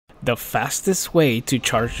the fastest way to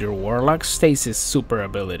charge your Warlock Stasis super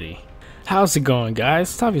ability. How's it going,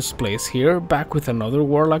 guys? Tavius Plays here, back with another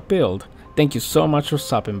Warlock build. Thank you so much for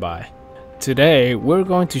stopping by. Today, we're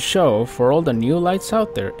going to show, for all the new lights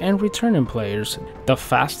out there and returning players, the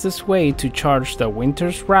fastest way to charge the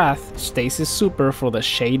Winter's Wrath Stasis Super for the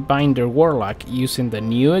Shadebinder Warlock using the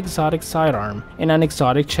new exotic sidearm and an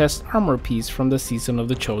exotic chest armor piece from the Season of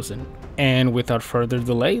the Chosen. And without further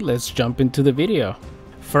delay, let's jump into the video.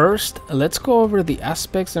 First, let's go over the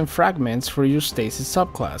aspects and fragments for your Stasis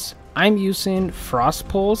subclass. I'm using Frost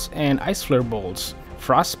Pulse and Ice Flare Bolts.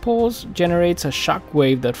 Frost Pulse generates a shock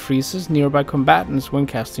wave that freezes nearby combatants when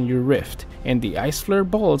casting your Rift, and the Ice Flare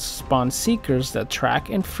Bolts spawn Seekers that track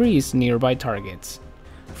and freeze nearby targets.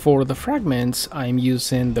 For the fragments, I'm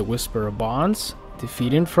using the Whisper of Bonds.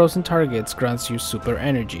 Defeating frozen targets grants you super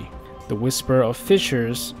energy. The Whisper of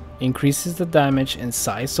Fissures increases the damage and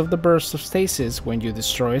size of the burst of stasis when you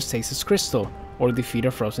destroy a stasis crystal or defeat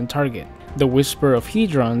a frozen target. The Whisper of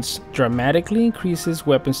Hedrons dramatically increases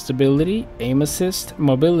weapon stability, aim assist,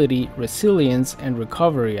 mobility, resilience, and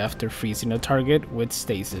recovery after freezing a target with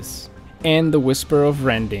stasis. And the Whisper of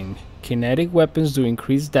Rending. Kinetic weapons do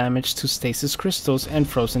increased damage to stasis crystals and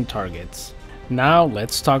frozen targets. Now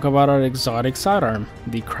let's talk about our exotic sidearm,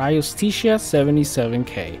 the Cryosthesia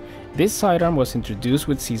 77K. This sidearm was introduced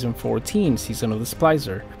with Season 14, Season of the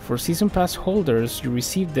Splicer. For Season Pass holders, you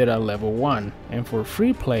received it at level 1, and for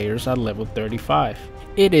free players at level 35.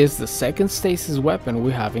 It is the second stasis weapon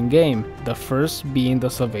we have in game, the first being the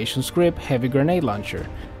Salvation's Grip Heavy Grenade Launcher.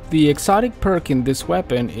 The exotic perk in this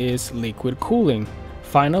weapon is Liquid Cooling.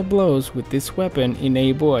 Final blows with this weapon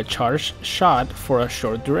enable a charged shot for a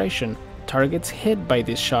short duration. Targets hit by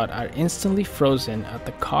this shot are instantly frozen at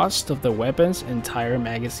the cost of the weapon's entire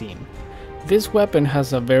magazine. This weapon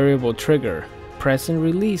has a variable trigger, press and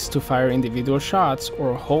release to fire individual shots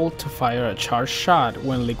or hold to fire a charged shot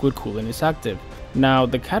when liquid cooling is active. Now,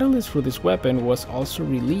 the catalyst for this weapon was also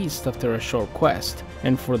released after a short quest,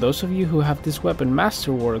 and for those of you who have this weapon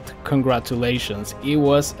masterworked, congratulations, it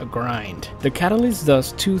was a grind. The catalyst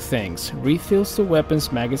does two things: refills the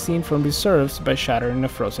weapon's magazine from reserves by shattering a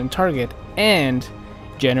frozen target, and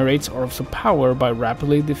generates orbs of power by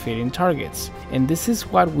rapidly defeating targets. And this is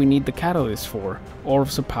what we need the catalyst for,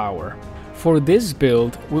 orbs of power. For this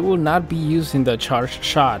build, we will not be using the charged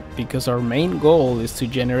shot because our main goal is to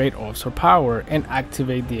generate orbs of power and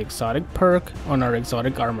activate the exotic perk on our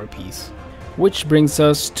exotic armor piece. Which brings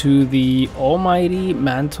us to the almighty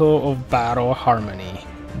Mantle of Battle Harmony,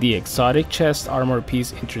 the exotic chest armor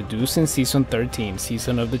piece introduced in Season 13,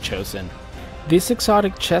 Season of the Chosen. This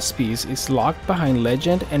exotic chest piece is locked behind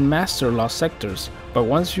Legend and Master Lost sectors, but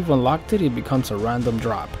once you've unlocked it, it becomes a random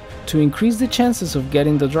drop. To increase the chances of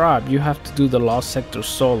getting the drop, you have to do the Lost sector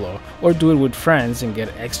solo, or do it with friends and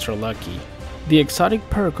get extra lucky. The exotic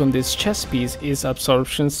perk on this chest piece is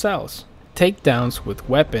Absorption Cells. Takedowns with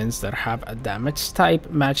weapons that have a damage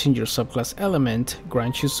type matching your subclass element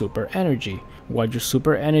grant you super energy. While your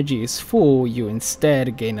super energy is full, you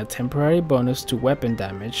instead gain a temporary bonus to weapon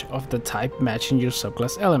damage of the type matching your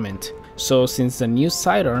subclass element. So since the new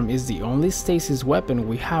sidearm is the only stasis weapon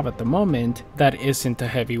we have at the moment that isn't a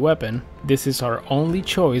heavy weapon, this is our only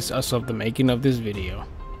choice as of the making of this video.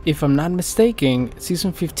 If I'm not mistaken,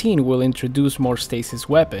 Season 15 will introduce more stasis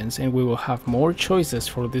weapons and we will have more choices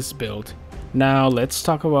for this build. Now let's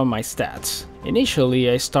talk about my stats.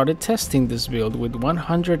 Initially, I started testing this build with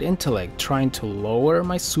 100 intellect, trying to lower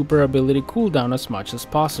my super ability cooldown as much as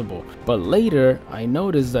possible, but later I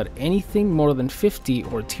noticed that anything more than 50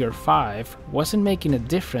 or tier 5 wasn't making a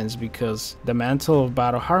difference because the Mantle of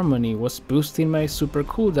Battle Harmony was boosting my super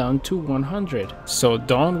cooldown to 100. So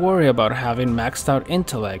don't worry about having maxed out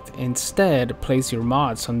intellect, instead place your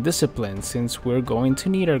mods on discipline since we're going to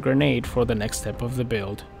need our grenade for the next step of the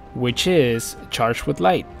build, which is Charge with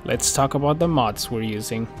Light. Let's talk about the mods we're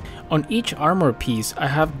using. On each armor piece I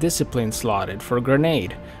have Discipline slotted for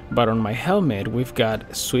grenade, but on my helmet we've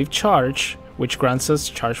got Swift Charge, which grants us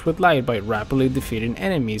Charge with Light by rapidly defeating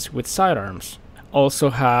enemies with sidearms. Also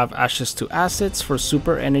have Ashes to Assets for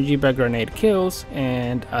super energy by grenade kills,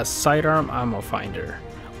 and a sidearm ammo finder.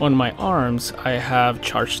 On my arms I have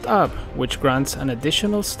Charged Up, which grants an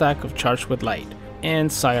additional stack of Charge with Light,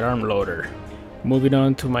 and Sidearm Loader. Moving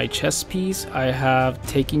on to my chest piece, I have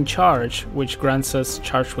Taking Charge, which grants us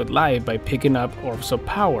Charge with Light by picking up Orbs of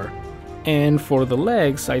Power. And for the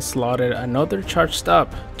legs, I slotted another Charged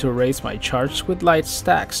Up to raise my Charge with Light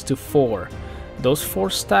stacks to 4. Those 4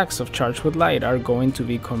 stacks of Charge with Light are going to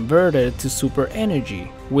be converted to super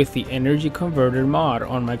energy with the energy converter mod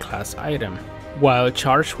on my class item. While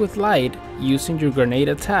charged with light, using your grenade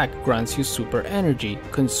attack grants you super energy,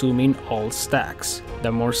 consuming all stacks.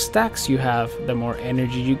 The more stacks you have, the more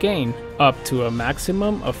energy you gain, up to a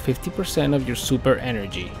maximum of 50% of your super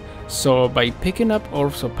energy. So by picking up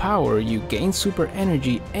Orbs of Power, you gain super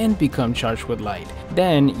energy and become charged with light.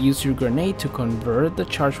 Then use your grenade to convert the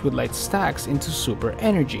charged with light stacks into super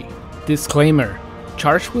energy. Disclaimer: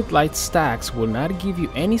 charged with light stacks will not give you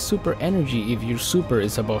any super energy if your super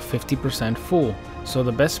is above 50% full. So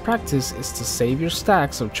the best practice is to save your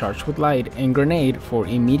stacks of charged with light and grenade for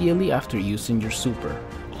immediately after using your super.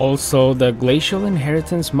 Also, the Glacial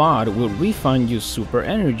Inheritance mod will refund you super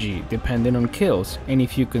energy depending on kills, and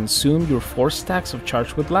if you consume your 4 stacks of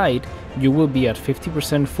charged with light, you will be at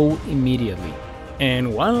 50% full immediately.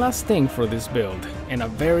 And one last thing for this build, and a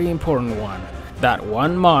very important one, that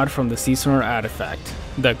one mod from the seasonal artifact,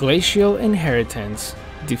 the Glacial Inheritance.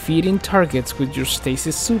 Defeating targets with your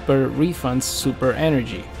stasis super refunds super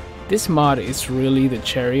energy. This mod is really the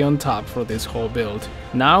cherry on top for this whole build.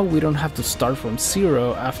 Now we don't have to start from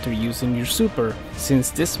zero after using your super,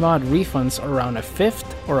 since this mod refunds around a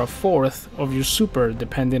fifth or a fourth of your super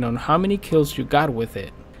depending on how many kills you got with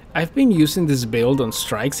it. I've been using this build on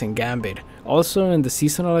Strikes and Gambit, also in the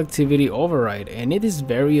seasonal activity override, and it is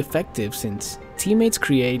very effective since teammates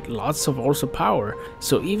create lots of Orbs of Power,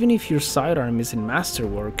 so even if your sidearm is in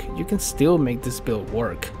masterwork, you can still make this build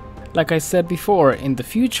work. Like I said before, in the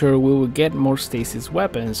future we will get more stasis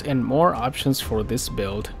weapons and more options for this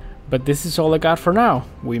build. But this is all I got for now.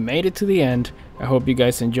 We made it to the end. I hope you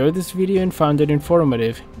guys enjoyed this video and found it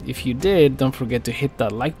informative. If you did, don't forget to hit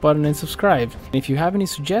that like button and subscribe. And if you have any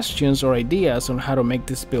suggestions or ideas on how to make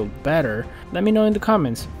this build better, let me know in the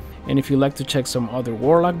comments. And if you'd like to check some other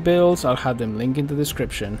Warlock builds, I'll have them linked in the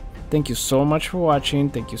description. Thank you so much for watching,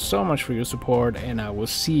 thank you so much for your support, and I will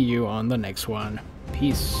see you on the next one.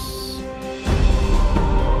 Peace.